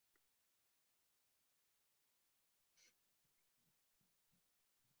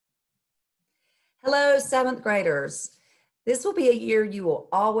Hello, seventh graders. This will be a year you will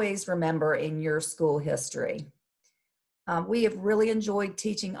always remember in your school history. We have really enjoyed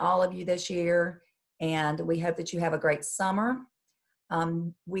teaching all of you this year, and we hope that you have a great summer.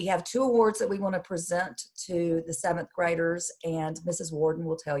 We have two awards that we want to present to the seventh graders, and Mrs. Warden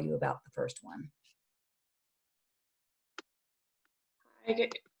will tell you about the first one.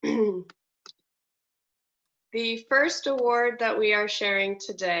 The first award that we are sharing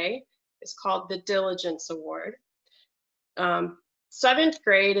today is called the Diligence Award. Seventh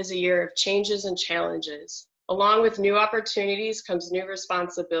grade is a year of changes and challenges. Along with new opportunities comes new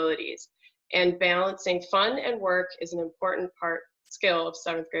responsibilities, and balancing fun and work is an important skill of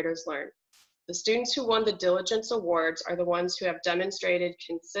seventh graders learn. The students who won the Diligence Awards are the ones who have demonstrated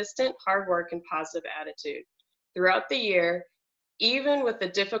consistent hard work and positive attitude. Throughout the year, even with the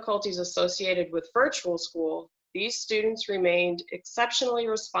difficulties associated with virtual school, these students remained exceptionally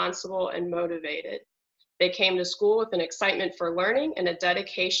responsible and motivated. They came to school with an excitement for learning and a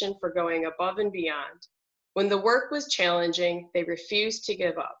dedication for going above and beyond. When the work was challenging, they refused to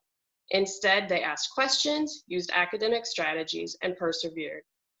give up. Instead, they asked questions, used academic strategies, and persevered.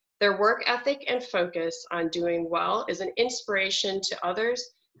 Their work ethic and focus on doing well is an inspiration to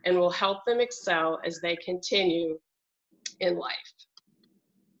others and will help them excel as they continue in life.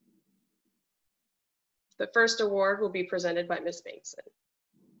 The first award will be presented by Ms. Bankson.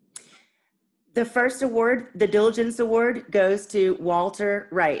 The first award, the Diligence Award, goes to Walter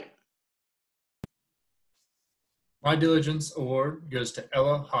Wright. My Diligence Award goes to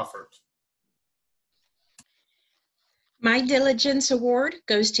Ella Hoffert. My Diligence Award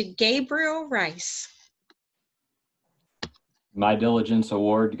goes to Gabriel Rice. My Diligence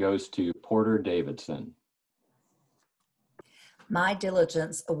Award goes to Porter Davidson. My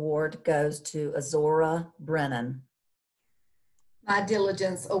Diligence Award goes to Azora Brennan. My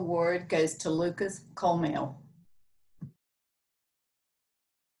Diligence Award goes to Lucas Colmel.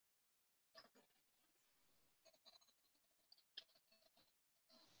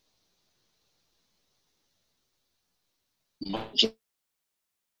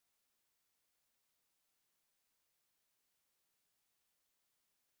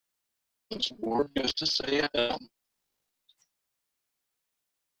 Award goes to Saya Elm.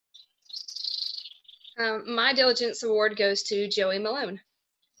 My Diligence Award goes to Joey Malone.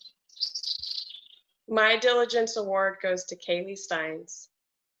 My Diligence Award goes to Kaylee Steins.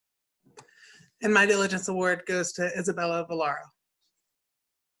 And my Diligence Award goes to Isabella Valaro.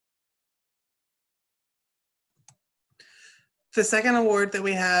 The second award that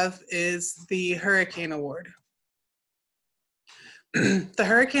we have is the Hurricane Award. The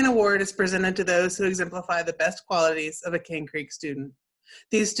Hurricane Award is presented to those who exemplify the best qualities of a Cane Creek student.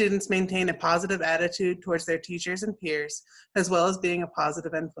 These students maintain a positive attitude towards their teachers and peers, as well as being a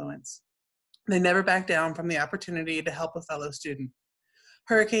positive influence. They never back down from the opportunity to help a fellow student.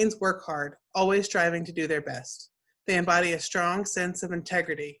 Hurricanes work hard, always striving to do their best. They embody a strong sense of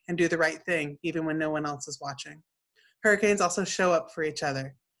integrity and do the right thing even when no one else is watching. Hurricanes also show up for each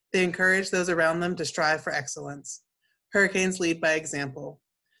other. They encourage those around them to strive for excellence. Hurricanes lead by example.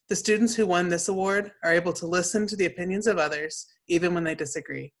 The students who won this award are able to listen to the opinions of others, even when they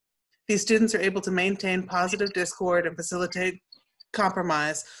disagree. These students are able to maintain positive discord and facilitate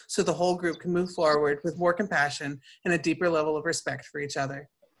compromise so the whole group can move forward with more compassion and a deeper level of respect for each other.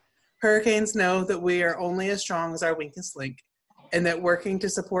 Hurricanes know that we are only as strong as our weakest link, and that working to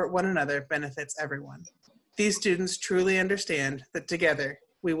support one another benefits everyone. These students truly understand that together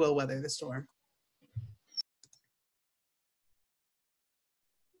we will weather the storm.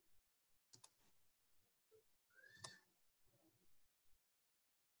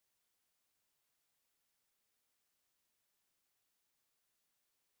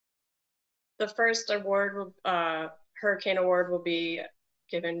 The first award, Hurricane Award, will be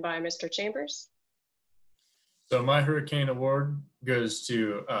given by Mr. Chambers. So my Hurricane Award goes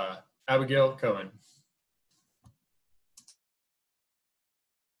to Abigail Cohen.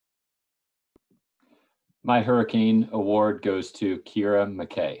 My Hurricane Award goes to Kira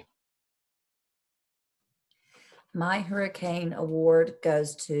McKay. My Hurricane Award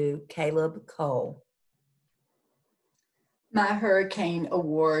goes to Caleb Cole. My Hurricane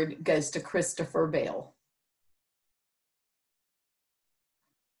Award goes to Christopher Bell.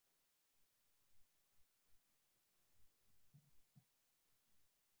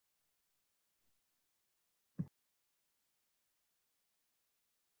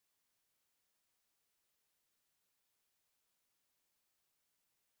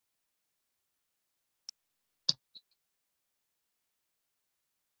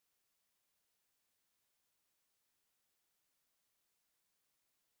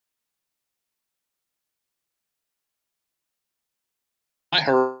 My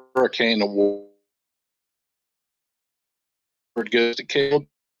hurricane award goes to Caleb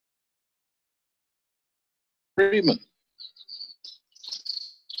Freeman.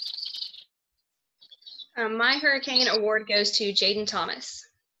 My hurricane award goes to Jaden Thomas.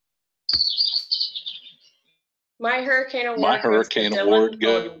 My hurricane award My goes to hurricane Dylan award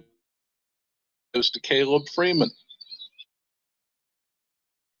Odom. goes to Caleb Freeman.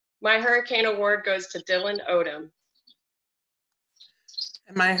 My hurricane award goes to Dylan Odom.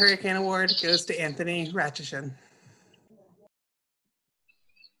 And my hurricane award goes to Anthony Ratchishin.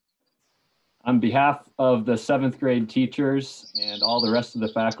 On behalf of the 7th grade teachers and all the rest of the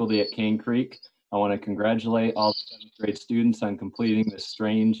faculty at Cane Creek, I want to congratulate all the 7th grade students on completing this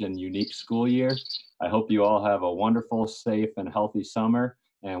strange and unique school year. I hope you all have a wonderful, safe, and healthy summer,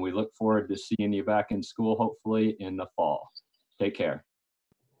 and we look forward to seeing you back in school, hopefully in the fall. Take care.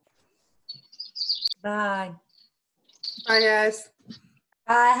 Bye. Bye, guys.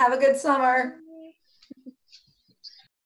 Bye. Have a good summer.